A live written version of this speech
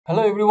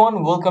Hello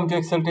everyone, welcome to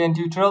Excel 10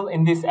 tutorial.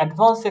 In this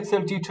advanced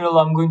Excel tutorial,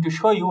 I'm going to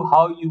show you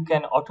how you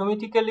can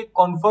automatically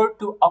convert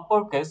to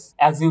uppercase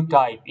as you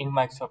type in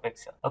Microsoft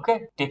Excel.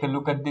 Okay, take a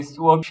look at this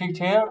worksheet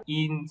here.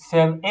 In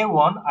cell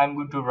A1, I'm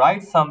going to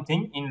write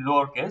something in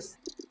lowercase.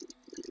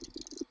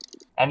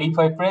 And if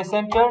I press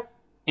enter,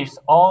 it's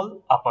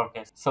all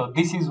uppercase. So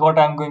this is what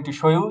I'm going to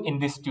show you in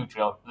this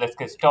tutorial. Let's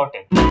get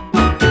started.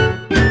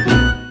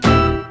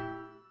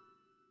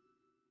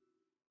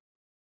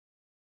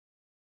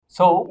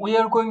 So we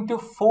are going to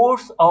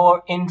force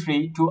our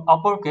entry to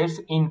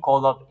uppercase in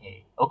column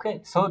A.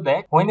 Okay, so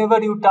that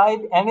whenever you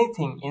type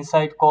anything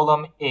inside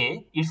column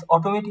A, it's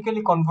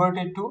automatically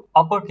converted to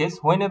uppercase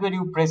whenever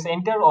you press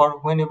enter or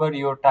whenever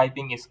your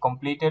typing is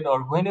completed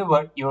or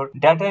whenever your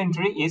data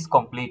entry is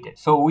completed.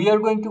 So we are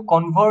going to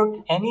convert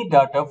any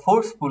data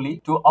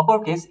forcefully to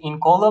uppercase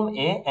in column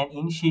A and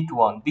in sheet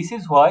 1. This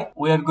is why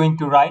we are going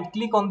to right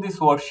click on this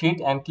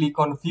worksheet and click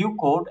on view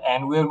code,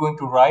 and we are going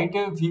to write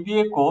a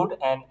VBA code,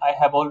 and I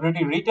have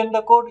already written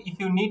the code. If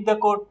you need the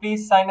code,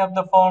 please sign up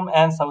the form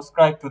and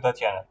subscribe to the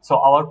channel. So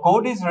our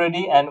code is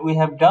ready and we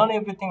have done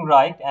everything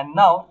right, and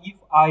now if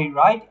I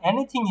write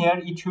anything here,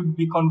 it should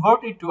be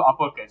converted to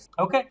uppercase.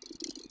 Okay,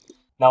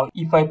 now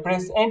if I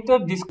press enter,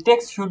 this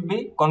text should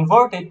be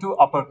converted to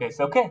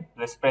uppercase. Okay,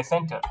 let's press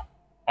enter,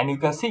 and you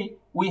can see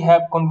we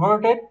have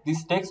converted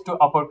this text to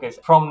uppercase.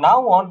 From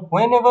now on,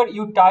 whenever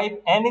you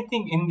type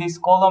anything in this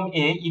column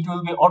A, it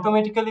will be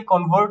automatically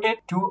converted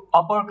to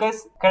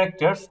uppercase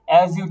characters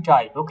as you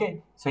type.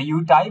 Okay, so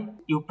you type,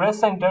 you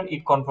press enter,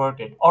 it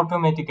converted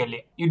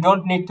automatically. You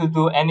don't need to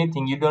do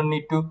anything. You don't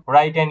need to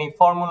write any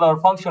formula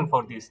or function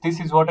for this. This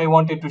is what I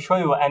wanted to show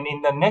you, and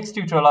in the next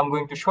tutorial I'm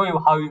going to show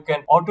you how you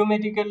can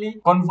automatically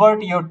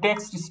convert your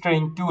text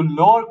string to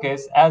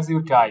lowercase as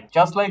you type,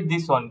 just like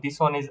this one. This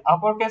one is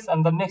uppercase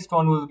and the next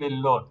one will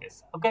be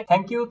lowercase. Okay,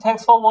 thank you,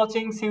 thanks for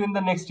watching. See you in the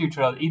next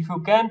tutorial. If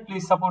you can,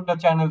 please support the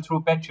channel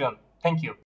through Patreon. Thank you.